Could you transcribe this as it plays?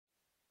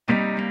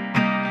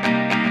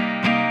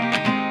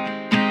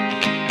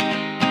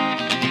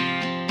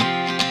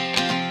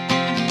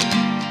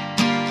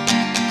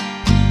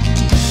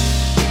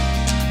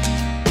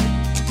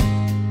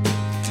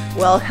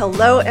Well,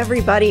 hello,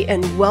 everybody,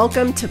 and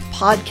welcome to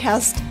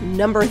podcast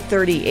number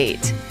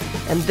 38.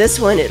 And this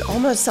one, it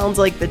almost sounds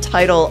like the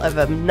title of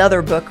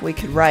another book we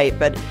could write,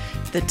 but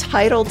the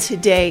title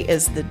today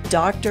is The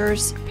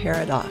Doctor's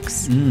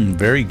Paradox.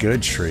 Very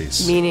good,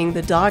 Shrees. Meaning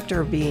the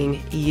doctor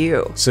being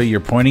you. So you're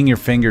pointing your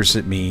fingers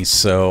at me,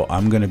 so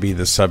I'm going to be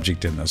the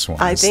subject in this one.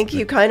 I think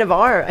you kind of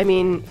are. I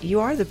mean, you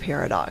are the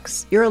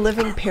paradox. You're a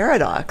living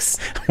paradox.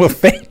 Well,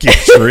 thank you,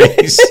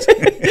 Shrees.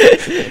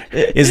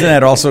 Isn't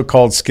that also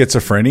called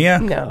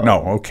schizophrenia? No.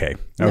 No, okay.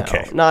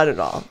 Okay. No, not at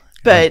all.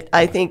 But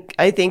I think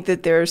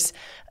that there's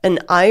an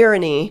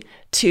irony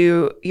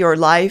to your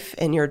life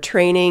and your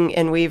training,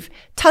 and we've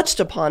touched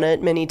upon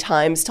it many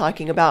times,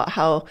 talking about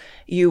how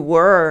you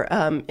were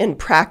in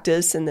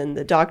practice and then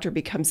the doctor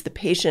becomes the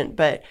patient.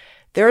 But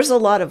there's a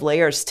lot of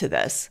layers to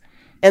this.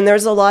 And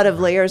there's a lot of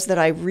layers that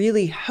I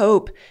really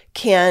hope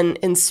can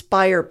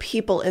inspire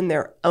people in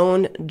their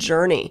own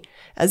journey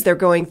as they're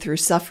going through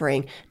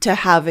suffering to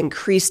have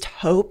increased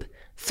hope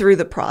through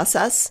the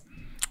process.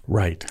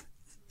 Right.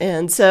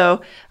 And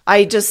so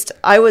I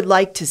would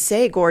like to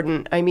say,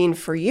 Gordon, I mean,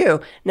 for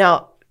you,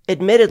 now,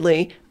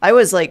 admittedly, I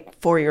was like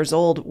 4 years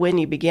old when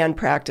you began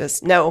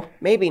practice. No,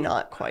 maybe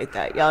not quite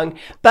that young,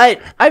 but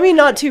I mean,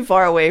 not too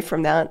far away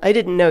from that. I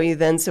didn't know you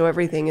then, so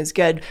everything is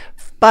good.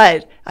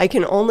 But I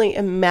can only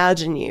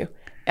imagine you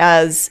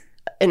as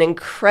an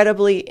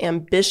incredibly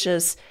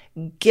ambitious,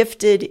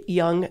 gifted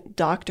young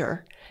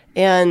doctor.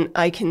 And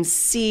I can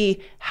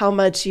see how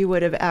much you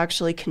would have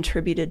actually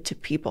contributed to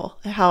people,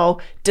 how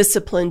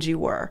disciplined you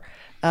were,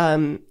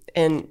 and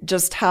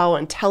just how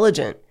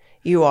intelligent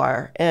you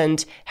are,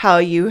 and how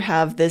you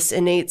have this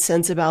innate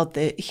sense about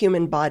the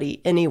human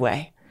body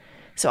anyway.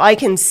 So I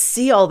can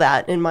see all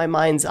that in my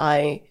mind's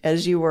eye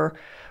as you were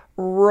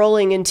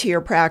rolling into your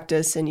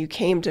practice and you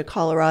came to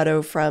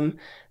Colorado from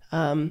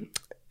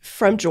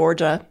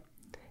Georgia,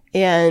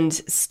 and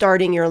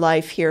starting your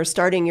life here,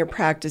 starting your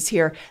practice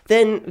here,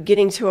 then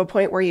getting to a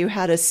point where you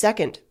had a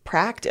second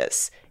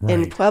practice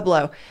in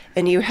Pueblo,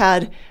 and you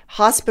had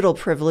hospital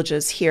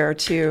privileges here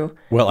to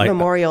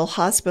Memorial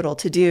Hospital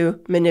to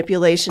do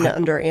manipulation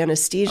under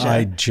anesthesia.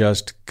 I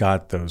just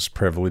got those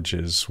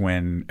privileges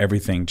when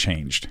everything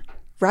changed.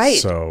 Right.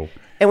 So,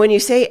 and when you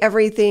say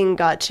everything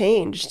got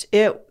changed,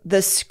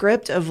 the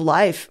script of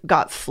life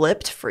got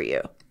flipped for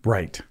you.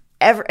 Right.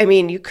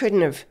 You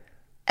couldn't have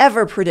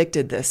ever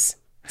predicted this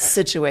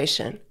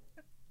situation.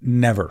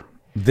 Never.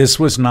 This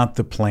was not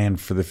the plan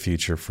for the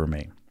future for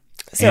me.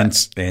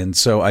 And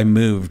so I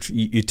moved.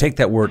 You take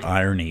that word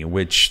irony,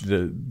 which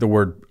the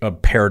word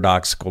of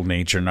paradoxical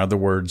nature. In other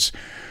words,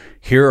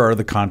 here are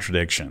the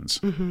contradictions.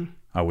 Mm-hmm.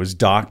 I was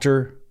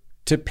doctor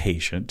to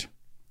patient,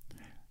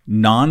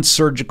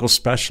 non-surgical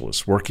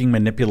specialist, working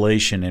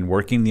manipulation and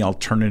working the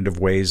alternative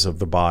ways of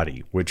the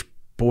body, which,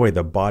 boy,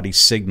 the body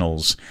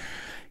signals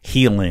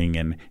healing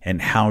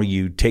and how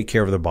you take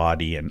care of the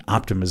body and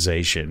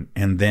optimization.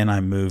 And then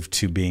I moved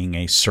to being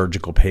a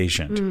surgical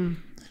patient.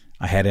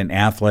 I had an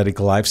athletic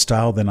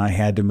lifestyle, then I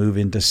had to move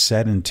into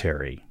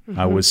sedentary.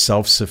 I was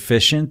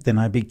self-sufficient, then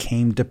I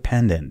became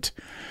dependent.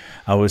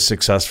 I was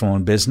successful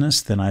in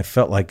business, then I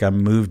felt like I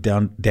moved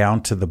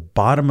down to the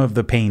bottom of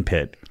the pain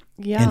pit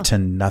into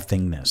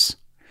nothingness.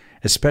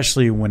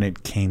 Especially when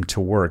it came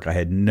to work. I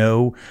had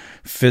no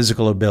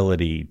physical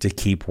ability to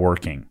keep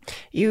working.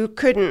 You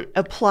couldn't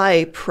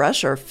apply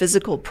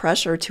physical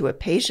pressure to a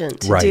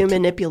patient to do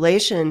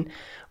manipulation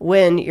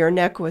when your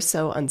neck was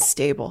so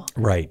unstable.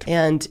 Right.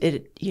 And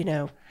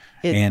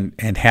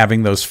and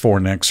having those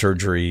 4 neck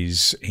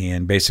surgeries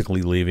and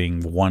basically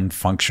leaving one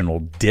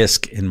functional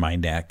disc in my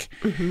neck,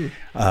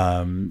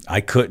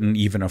 I couldn't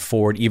even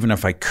afford, even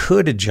if I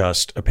could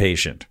adjust a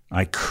patient,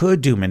 I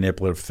could do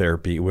manipulative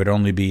therapy. It would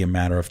only be a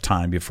matter of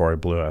time before I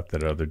blew out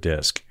that other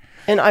disc.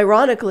 And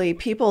ironically,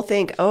 people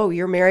think, oh,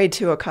 you're married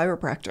to a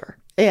chiropractor.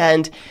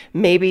 And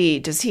maybe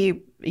does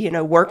he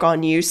work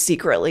on you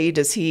secretly?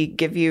 Does he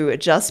give you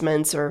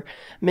adjustments or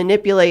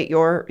manipulate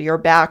your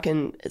back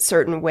in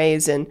certain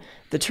ways? And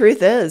the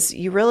truth is,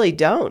 you really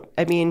don't.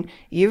 I mean,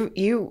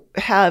 you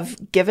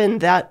have given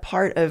that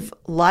part of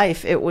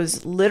life. It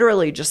was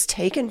literally just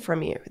taken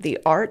from you. The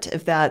art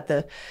of that,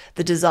 the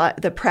desire,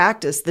 the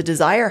practice, the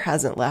desire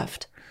hasn't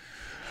left.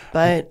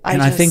 But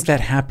I think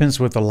that happens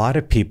with a lot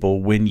of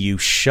people when you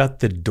shut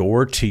the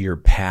door to your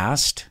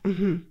past.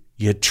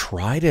 You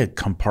try to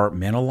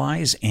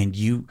compartmentalize,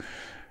 and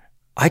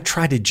I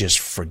try to just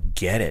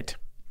forget it.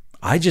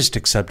 I just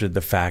accepted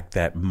the fact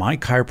that my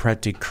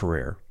chiropractic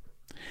career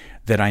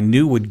that I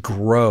knew would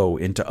grow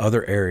into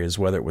other areas,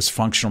 whether it was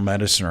functional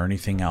medicine or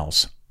anything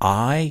else,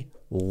 I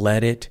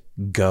let it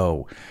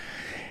go.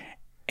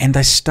 And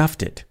I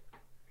stuffed it.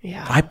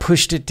 Yeah. I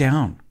pushed it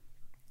down.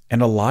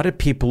 And a lot of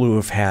people who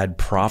have had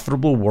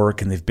profitable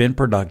work and they've been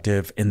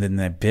productive and then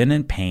they've been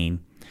in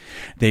pain,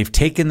 they've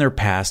taken their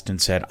past and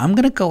said, I'm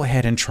going to go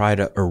ahead and try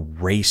to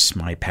erase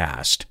my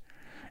past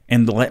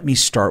and let me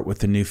start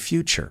with a new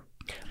future.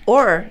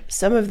 Or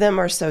some of them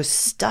are so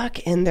stuck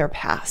in their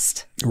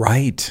past.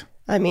 Right.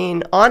 I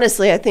mean,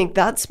 honestly, I think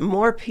that's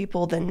more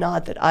people than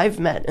not that I've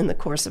met in the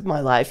course of my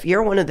life.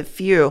 You're one of the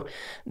few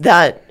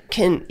that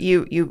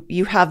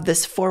you have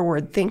this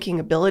forward thinking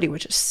ability,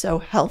 which is so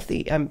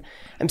healthy.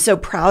 I'm so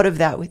proud of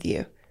that with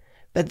you.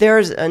 But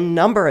there's a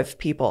number of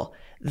people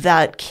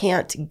that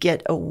can't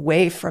get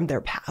away from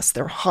their past.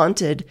 They're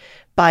haunted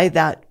by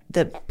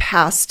the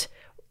past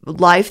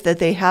life that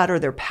they had, or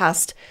their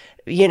past,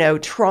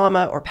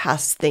 trauma or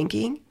past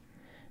thinking.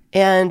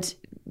 And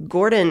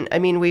Gordon, I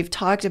mean, we've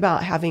talked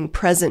about having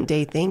present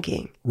day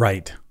thinking.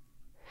 Right.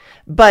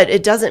 But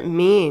it doesn't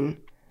mean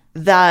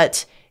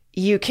that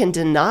you can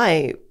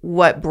deny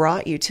what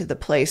brought you to the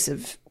place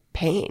of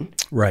pain.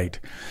 Right.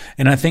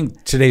 And I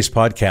think today's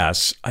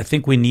podcast, I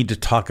think we need to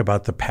talk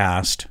about the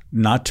past,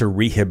 not to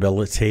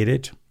rehabilitate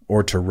it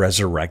or to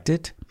resurrect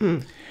it.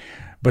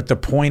 But the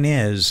point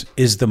is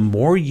the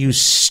more you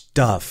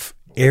stuff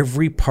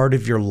every part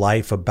of your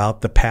life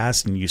about the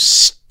past and you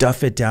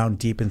stuff it down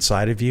deep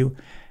inside of you,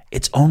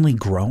 it's only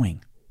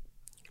growing.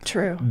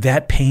 True.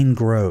 That pain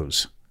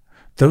grows.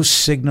 Those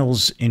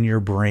signals in your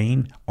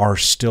brain are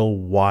still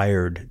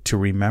wired to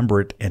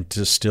remember it and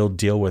to still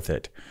deal with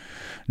it.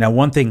 Now,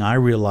 one thing I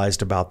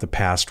realized about the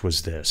past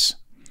was this,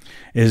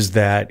 is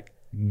that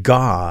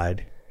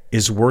God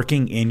is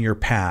working in your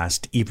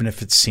past, even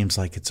if it seems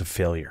like it's a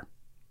failure,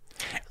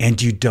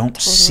 and you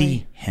don't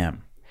see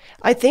him.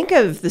 I think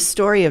of the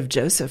story of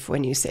Joseph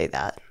when you say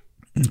that.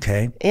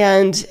 Okay.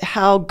 And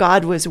how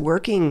God was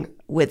working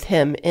with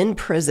him in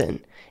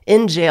prison,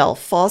 in jail,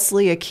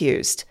 falsely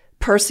accused,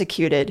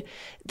 persecuted.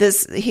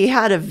 He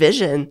had a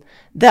vision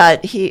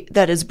that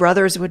his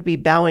brothers would be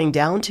bowing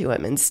down to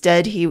him.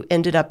 Instead, he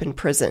ended up in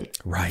prison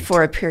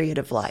for a period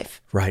of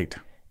life. Right.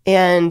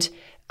 And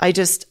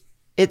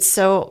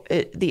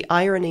the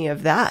irony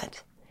of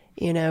that,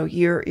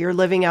 you're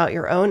living out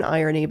your own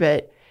irony,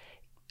 but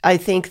I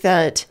think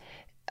that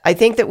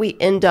we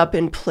end up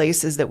in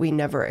places that we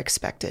never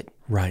expected.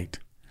 Right.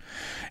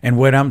 And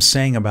what I'm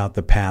saying about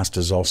the past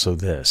is also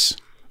this,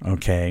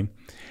 okay,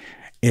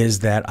 is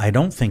that I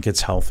don't think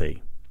it's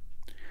healthy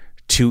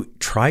to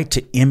try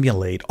to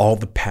emulate all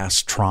the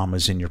past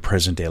traumas in your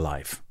present day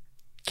life.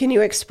 Can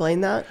you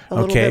explain that a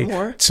little bit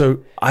more?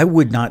 So I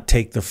would not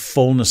take the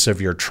fullness of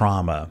your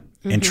trauma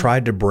and try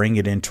to bring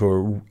it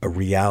into a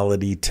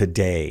reality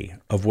today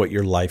of what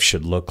your life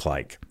should look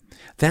like.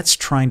 That's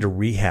trying to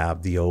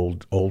rehab the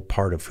old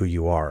part of who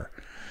you are.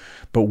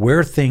 But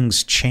where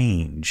things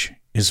change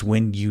is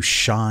when you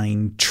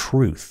shine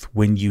truth,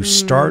 when you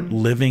start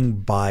living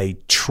by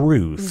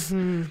truth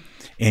and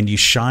you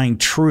shine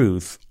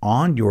truth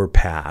on your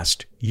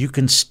past, you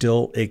can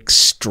still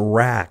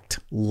extract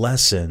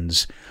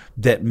lessons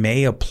that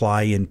may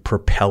apply and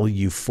propel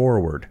you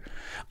forward.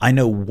 I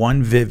know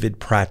one vivid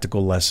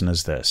practical lesson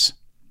is this.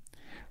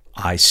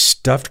 I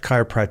stuffed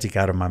chiropractic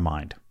out of my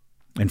mind.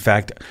 In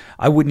fact,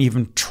 I wouldn't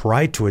even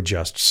try to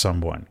adjust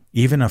someone,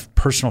 even a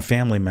personal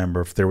family member,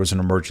 if there was an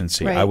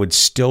emergency. Right. I would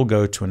still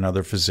go to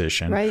another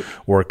physician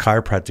or a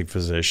chiropractic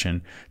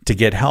physician to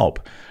get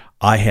help.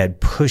 I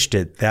had pushed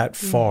it that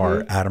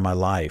far out of my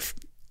life.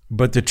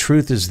 But the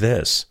truth is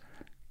this.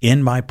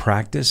 In my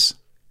practice,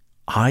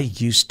 I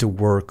used to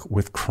work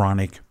with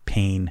chronic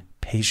pain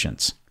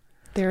patients.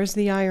 There's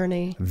the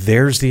irony.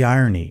 There's the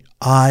irony.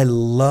 I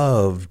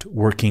loved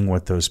working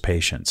with those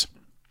patients.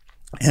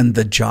 And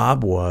the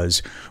job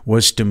was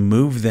to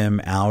move them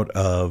out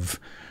of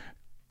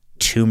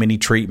too many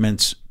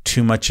treatments,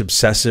 too much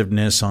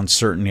obsessiveness on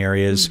certain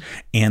areas,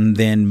 and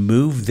then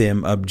move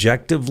them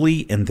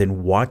objectively and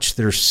then watch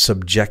their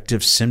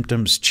subjective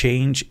symptoms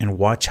change and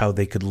watch how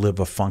they could live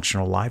a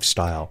functional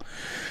lifestyle.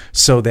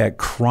 So that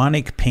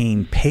chronic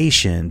pain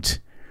patient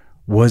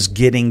was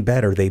getting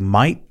better. They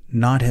might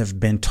not have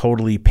been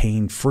totally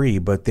pain-free,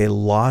 but they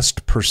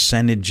lost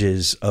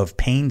percentages of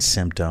pain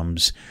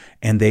symptoms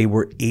and they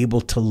were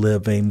able to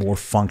live a more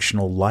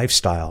functional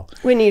lifestyle.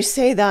 When you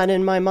say that,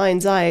 in my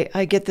mind's eye,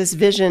 I get this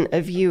vision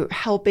of you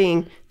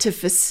helping to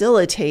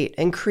facilitate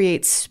and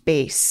create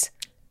space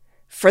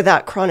for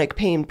that chronic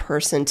pain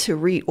person to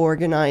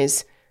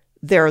reorganize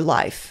their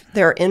life,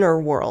 their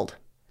inner world.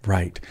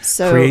 Right.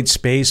 So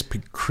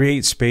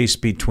create space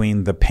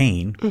between the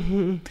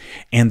pain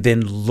and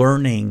then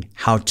learning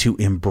how to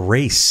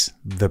embrace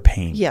the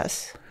pain.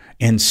 Yes.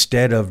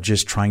 Instead of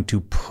just trying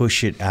to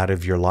push it out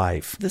of your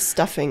life. The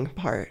stuffing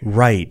part.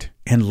 Right.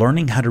 And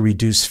learning how to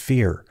reduce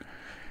fear.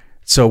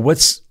 So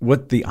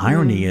what the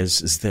irony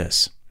is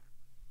this.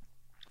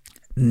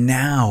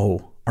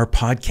 Now our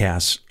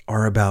podcasts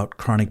are about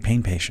chronic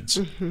pain patients.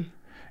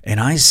 And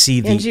I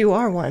see and you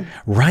are one.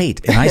 Right.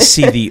 And I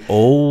see the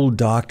old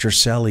Dr.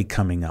 Selly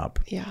coming up.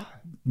 Yeah.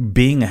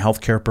 Being a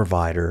healthcare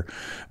provider,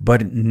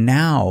 but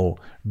now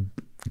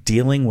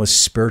dealing with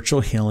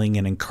spiritual healing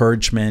and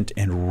encouragement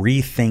and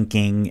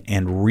rethinking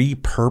and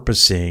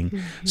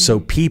repurposing so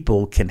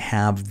people can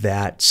have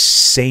that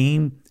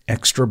same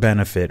extra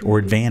benefit or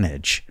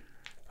advantage,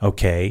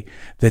 okay,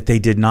 that they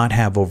did not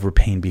have over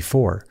pain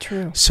before.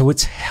 True. So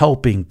it's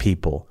helping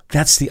people.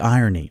 That's the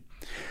irony.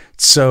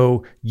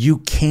 So you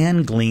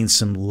can glean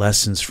some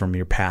lessons from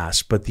your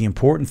past, but the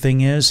important thing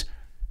is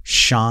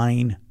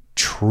shine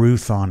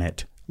truth on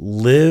it.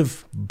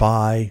 Live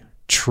by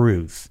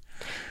truth.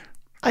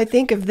 I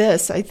think of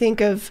this. I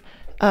think of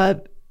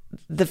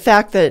the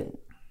fact that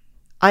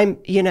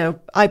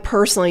I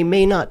personally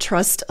may not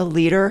trust a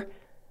leader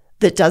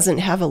that doesn't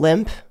have a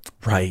limp.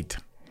 Right.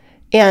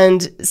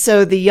 And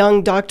so the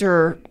young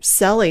Dr.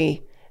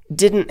 Selly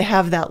didn't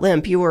have that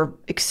limp. You were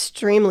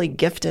extremely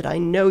gifted. I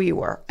know you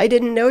were. I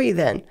didn't know you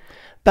then,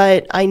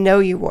 but I know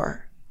you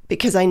were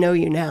because I know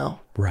you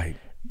now. Right.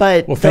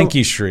 But well, thank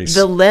you, Sharice.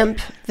 The limp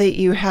that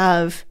you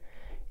have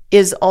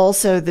is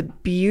also the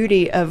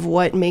beauty of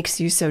what makes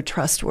you so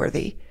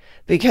trustworthy,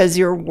 because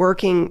you're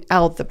working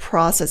out the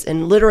process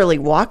and literally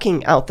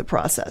walking out the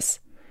process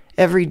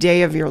every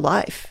day of your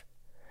life.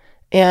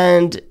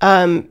 And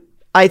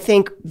I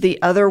think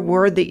the other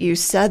word that you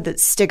said that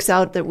sticks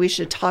out that we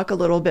should talk a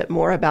little bit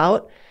more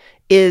about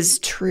is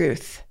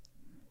truth.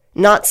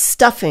 Not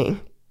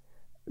stuffing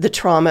the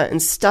trauma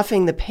and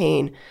stuffing the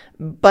pain,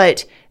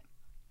 but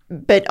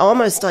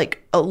almost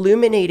like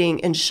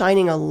illuminating and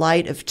shining a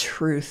light of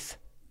truth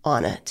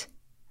on it.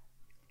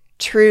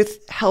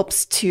 Truth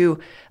helps to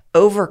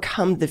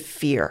overcome the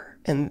fear,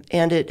 and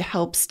it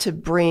helps to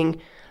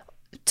bring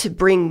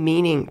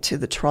meaning to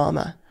the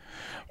trauma.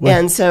 Well,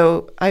 and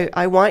so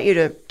I want you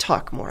to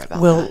talk more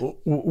about that. Well,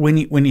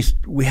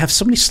 we have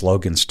so many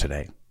slogans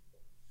today.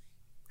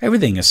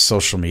 Everything is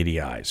social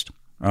mediaized.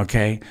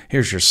 Okay,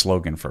 here's your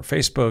slogan for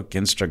Facebook,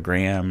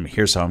 Instagram.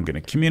 Here's how I'm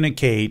going to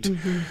communicate.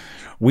 Mm-hmm.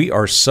 We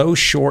are so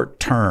short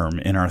term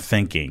in our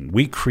thinking.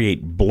 We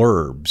create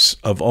blurbs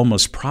of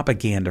almost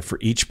propaganda for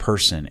each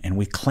person, and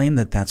we claim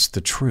that that's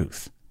the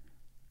truth.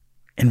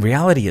 In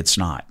reality, it's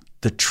not.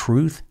 The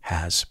truth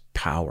has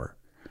power.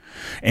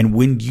 And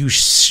when you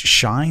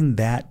shine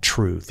that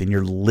truth and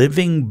you're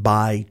living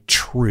by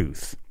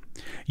truth,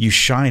 you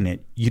shine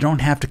it. You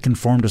don't have to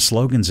conform to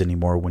slogans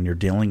anymore when you're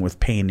dealing with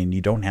pain, and you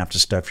don't have to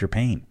stuff your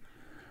pain.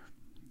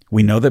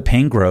 We know that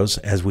pain grows,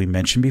 as we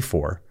mentioned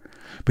before,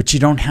 but you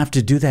don't have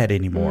to do that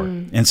anymore.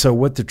 And so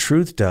what the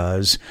truth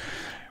does,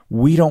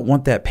 we don't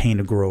want that pain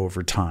to grow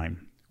over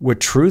time. What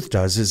truth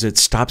does is it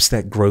stops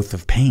that growth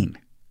of pain.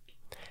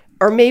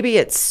 Or maybe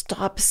it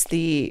stops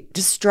the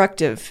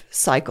destructive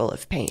cycle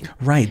of pain.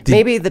 Right.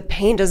 Maybe the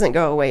pain doesn't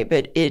go away,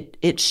 but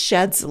it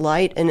sheds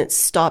light and it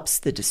stops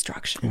the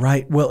destruction.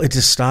 Right. Well, it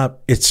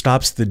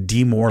stops the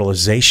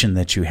demoralization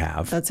that you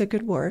have. That's a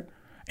good word.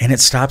 And it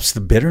stops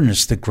the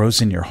bitterness that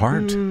grows in your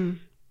heart.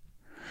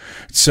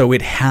 So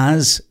it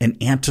has an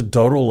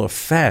antidotal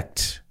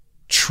effect.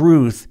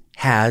 Truth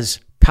has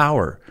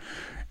power.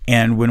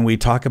 And when we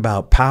talk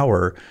about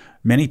power,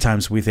 many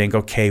times we think,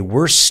 okay,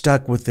 we're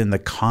stuck within the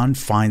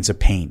confines of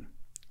pain.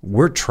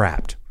 We're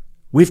trapped.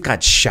 We've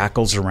got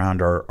shackles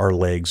around our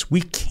legs.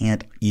 We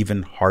can't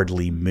even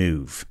hardly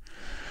move.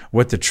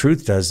 What the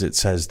truth does, it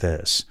says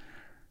this.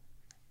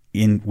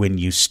 When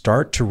you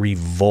start to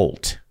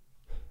revolt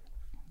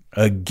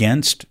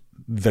against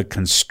the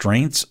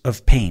constraints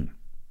of pain,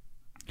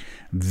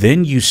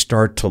 then you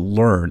start to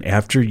learn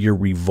after you're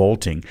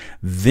revolting,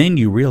 then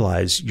you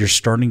realize you're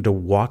starting to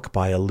walk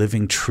by a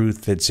living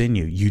truth that's in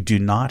you. You do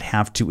not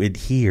have to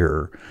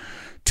adhere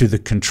to the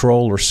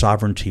control or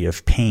sovereignty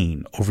of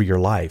pain over your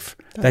life.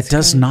 That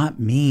does not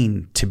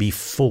mean to be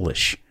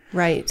foolish.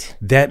 Right.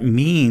 That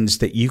means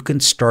that you can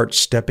start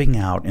stepping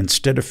out.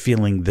 Instead of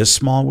feeling this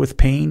small with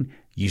pain,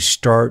 you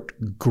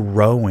start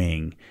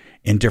growing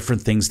in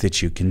different things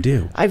that you can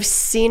do. I've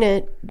seen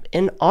it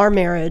in our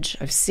marriage.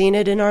 I've seen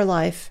it in our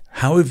life.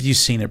 How have you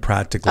seen it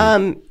practically?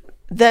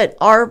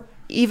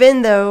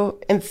 Even though,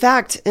 in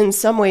fact, in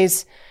some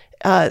ways,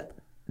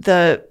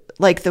 the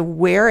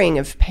wearing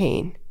of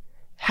pain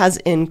has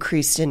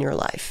increased in your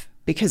life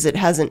because it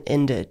hasn't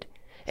ended,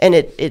 and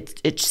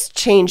it's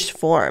changed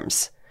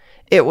forms.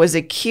 It was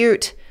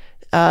acute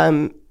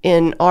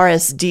in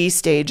RSD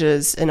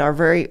stages in our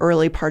very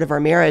early part of our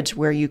marriage,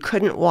 where you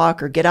couldn't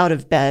walk or get out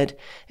of bed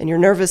and your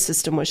nervous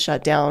system was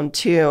shut down,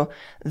 to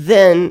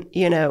then,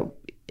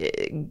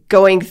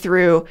 going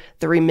through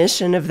the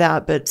remission of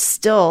that, but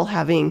still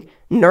having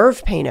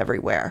nerve pain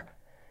everywhere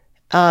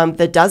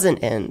that doesn't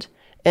end.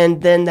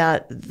 And then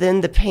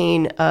the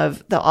pain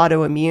of the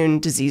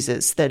autoimmune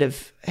diseases that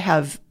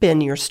have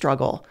been your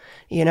struggle,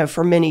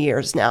 for many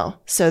years now.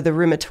 So the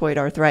rheumatoid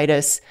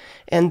arthritis,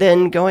 and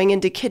then going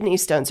into kidney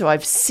stones. So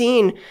I've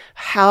seen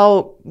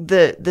how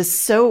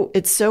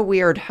it's so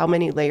weird how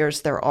many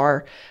layers there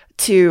are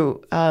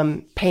to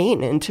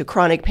pain and to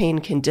chronic pain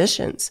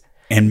conditions.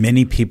 And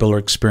many people are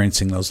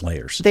experiencing those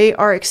layers. They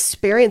are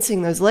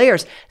experiencing those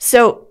layers.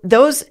 So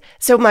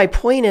my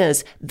point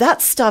is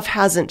that stuff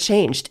hasn't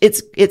changed.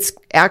 It's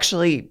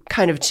actually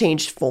kind of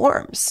changed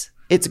forms.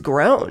 It's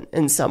grown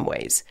in some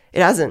ways.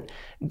 It hasn't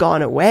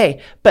gone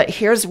away. But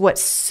here's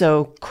what's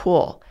so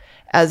cool.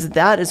 As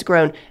that has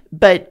grown,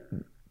 but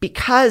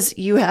because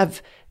you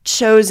have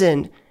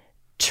chosen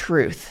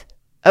truth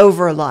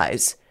over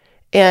lies.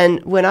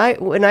 And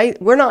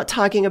we're not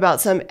talking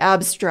about some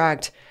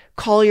abstract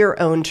call your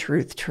own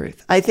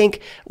truth. I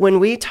think when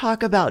we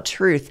talk about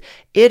truth,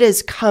 it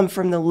has come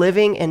from the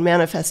living and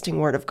manifesting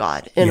Word of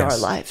God in our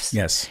lives.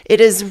 Yes. It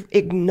is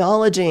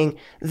acknowledging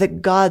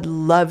that God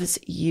loves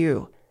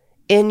you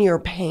in your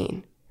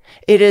pain.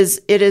 It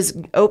is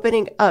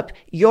opening up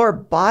your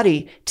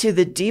body to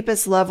the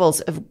deepest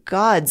levels of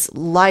God's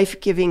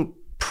life-giving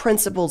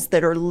principles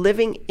that are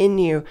living in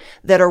you,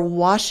 that are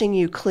washing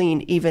you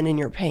clean even in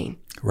your pain.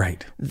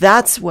 Right.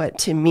 That's what,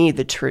 to me,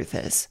 the truth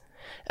is.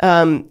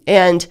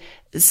 And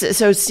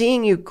so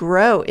seeing you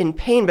grow in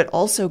pain, but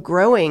also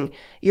growing,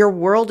 your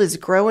world is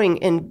growing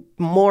in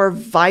more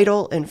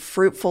vital and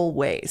fruitful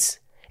ways.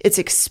 It's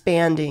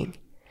expanding.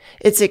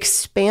 It's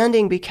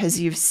expanding because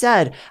you've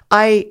said,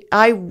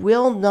 I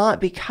will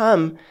not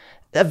become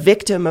a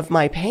victim of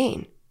my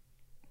pain.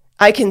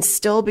 I can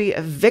still be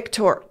a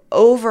victor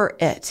over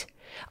it.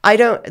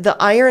 The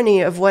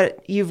irony of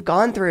what you've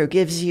gone through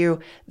gives you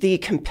the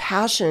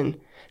compassion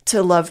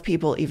to love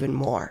people even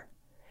more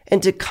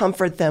and to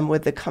comfort them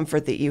with the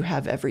comfort that you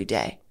have every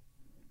day.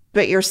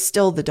 But you're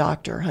still the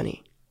doctor,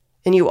 honey,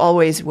 and you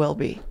always will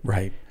be.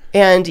 Right.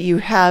 And you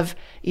have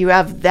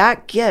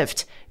that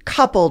gift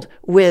coupled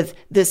with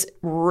this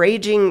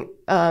raging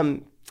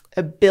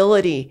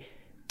ability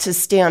to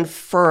stand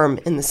firm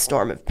in the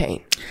storm of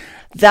pain.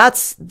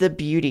 That's the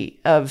beauty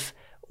of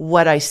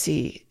what I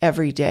see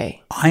every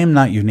day. I am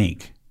not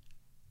unique.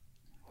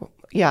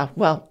 Yeah,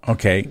 well.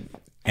 Okay.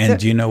 And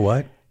do you know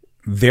what?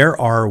 There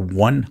are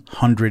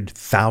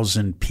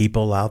 100,000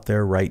 people out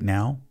there right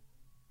now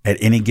at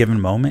any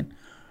given moment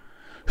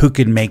who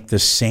can make the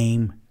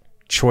same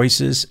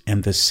choices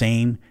and the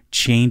same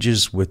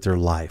changes with their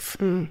life.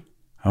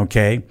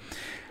 Okay?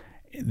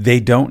 They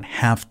don't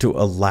have to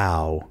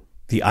allow,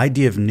 the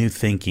idea of new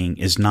thinking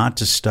is not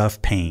to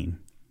stuff pain.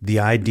 The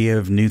idea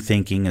of new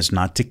thinking is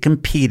not to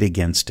compete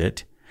against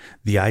it.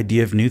 The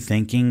idea of new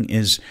thinking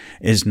is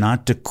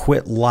not to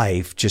quit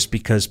life just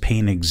because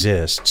pain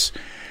exists.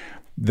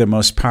 The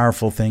most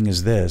powerful thing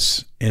is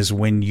this, is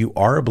when you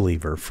are a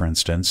believer, for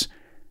instance,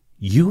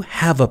 you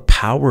have a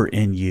power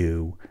in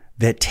you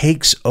that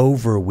takes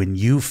over when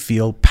you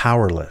feel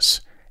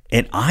powerless.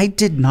 And I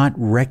did not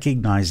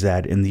recognize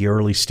that in the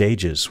early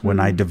stages when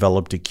I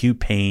developed acute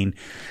pain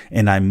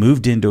and I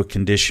moved into a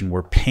condition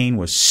where pain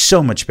was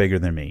so much bigger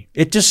than me.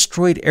 It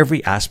destroyed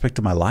every aspect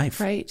of my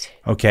life. Right.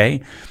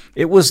 Okay?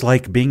 It was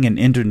like being in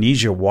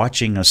Indonesia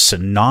watching a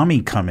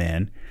tsunami come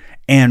in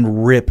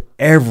and rip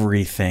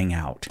everything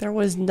out. There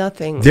was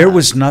nothing There left.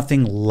 was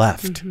nothing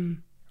left.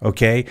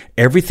 Okay?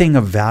 Everything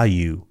of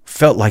value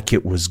felt like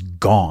it was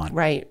gone.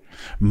 Right.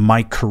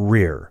 My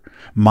career,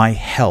 my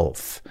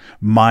health,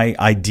 my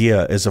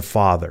idea as a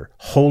father,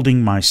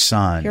 holding my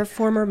son, Your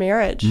former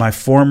marriage. my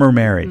former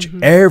marriage,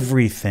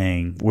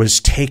 everything was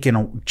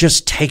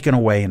taken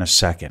away in a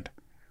second.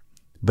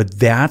 But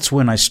that's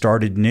when I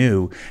started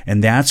new,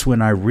 and that's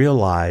when I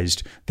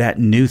realized that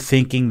new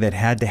thinking that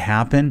had to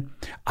happen.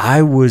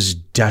 I was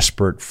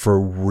desperate for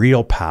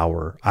real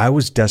power. I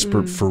was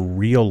desperate for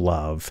real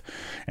love,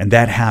 and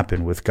that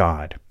happened with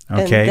God.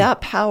 Okay, And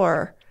that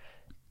power,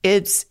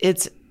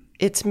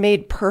 it's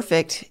made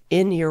perfect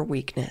in your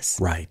weakness.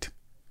 Right.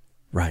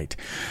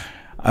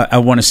 I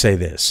want to say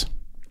this.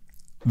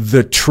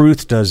 The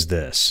truth does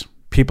this.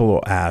 People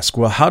will ask,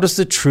 well, how does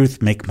the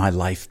truth make my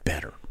life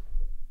better?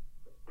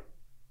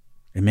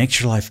 It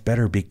makes your life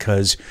better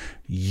because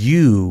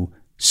you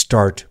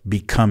start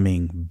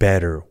becoming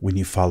better when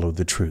you follow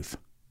the truth.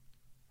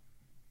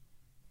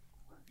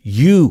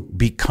 You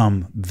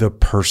become the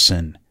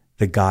person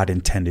that God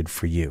intended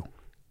for you.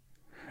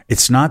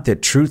 It's not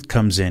that truth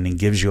comes in and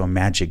gives you a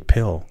magic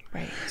pill.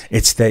 Right.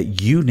 It's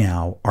that you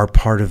now are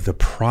part of the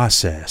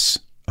process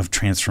of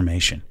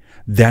transformation.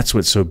 That's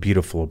what's so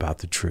beautiful about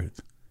the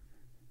truth.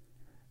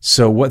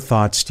 So what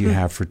thoughts do you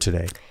have for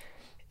today?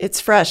 It's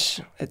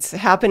fresh. It's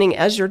happening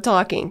as you're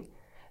talking.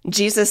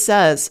 Jesus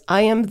says,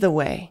 I am the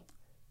way.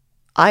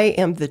 I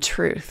am the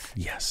truth.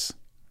 Yes.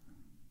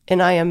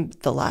 And I am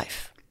the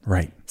life.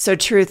 Right. So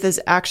truth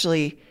is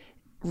actually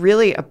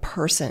really a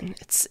person.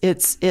 It's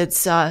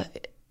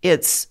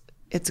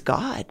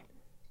God.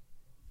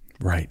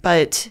 Right.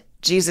 But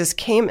Jesus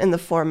came in the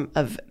form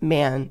of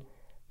man,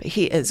 but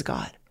he is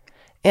God.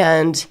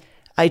 And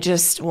I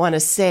just want to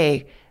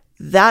say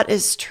that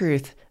is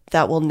truth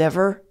that will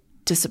never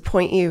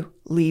disappoint you,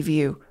 leave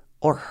you,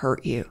 or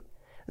hurt you.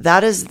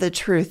 That is the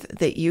truth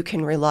that you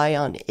can rely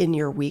on in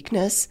your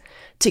weakness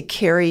to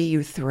carry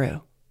you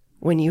through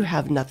when you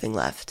have nothing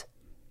left.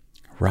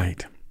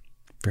 Right.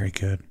 Very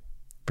good.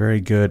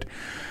 Very good.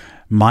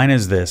 Mine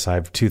is this. I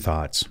have two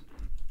thoughts.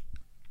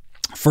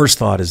 First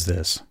thought is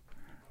this.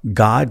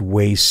 God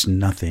wastes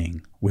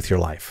nothing with your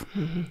life.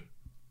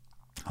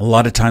 A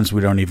lot of times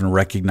we don't even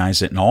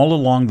recognize it. And all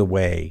along the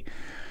way,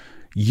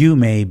 you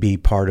may be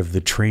part of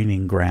the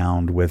training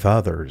ground with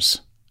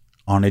others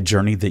on a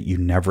journey that you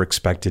never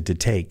expected to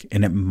take.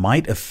 And it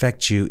might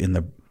affect you in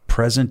the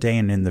present day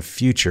and in the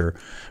future,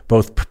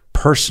 both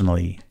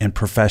personally and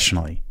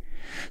professionally.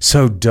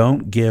 So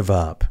don't give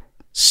up.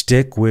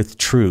 Stick with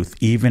truth,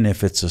 even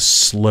if it's a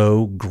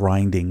slow,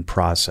 grinding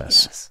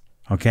process. Yes.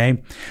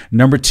 Okay.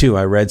 Number two,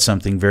 I read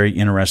something very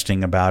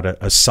interesting about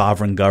a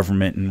sovereign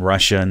government in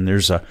Russia. And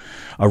there's a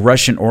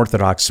Russian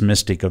Orthodox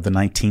mystic of the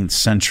 19th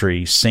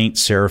century, Saint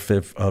Seraph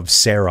of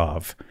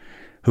Sarov,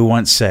 who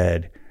once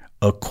said,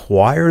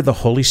 acquire the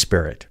Holy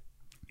Spirit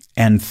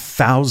and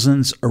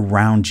thousands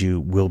around you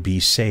will be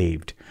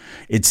saved.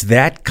 It's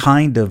that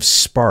kind of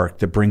spark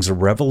that brings a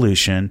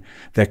revolution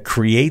that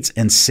creates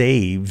and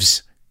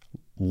saves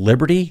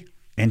liberty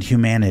and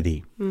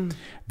humanity.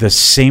 The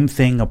same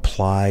thing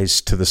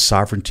applies to the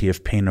sovereignty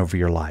of pain over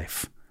your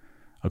life.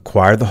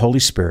 Acquire the Holy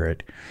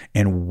Spirit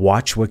and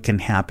watch what can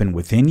happen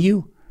within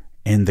you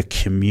and the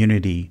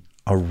community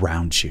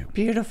around you.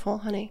 Beautiful,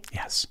 honey.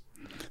 Yes.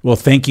 Well,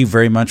 thank you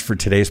very much for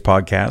today's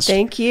podcast.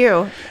 Thank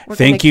you.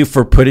 Thank you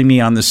for putting me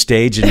on the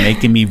stage and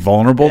making me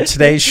vulnerable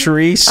today,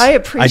 Charisse. I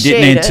appreciate it.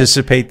 I didn't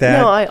anticipate that.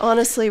 No, I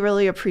honestly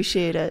really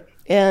appreciate it.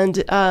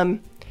 And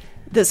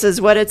this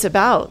is what it's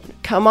about.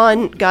 Come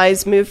on,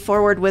 guys, move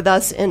forward with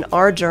us in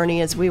our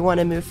journey as we want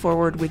to move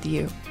forward with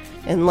you.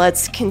 And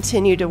let's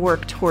continue to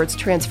work towards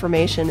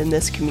transformation in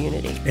this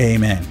community.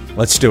 Amen.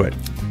 Let's do it.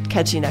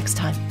 Catch you next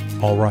time.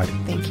 All right.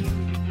 Thank you.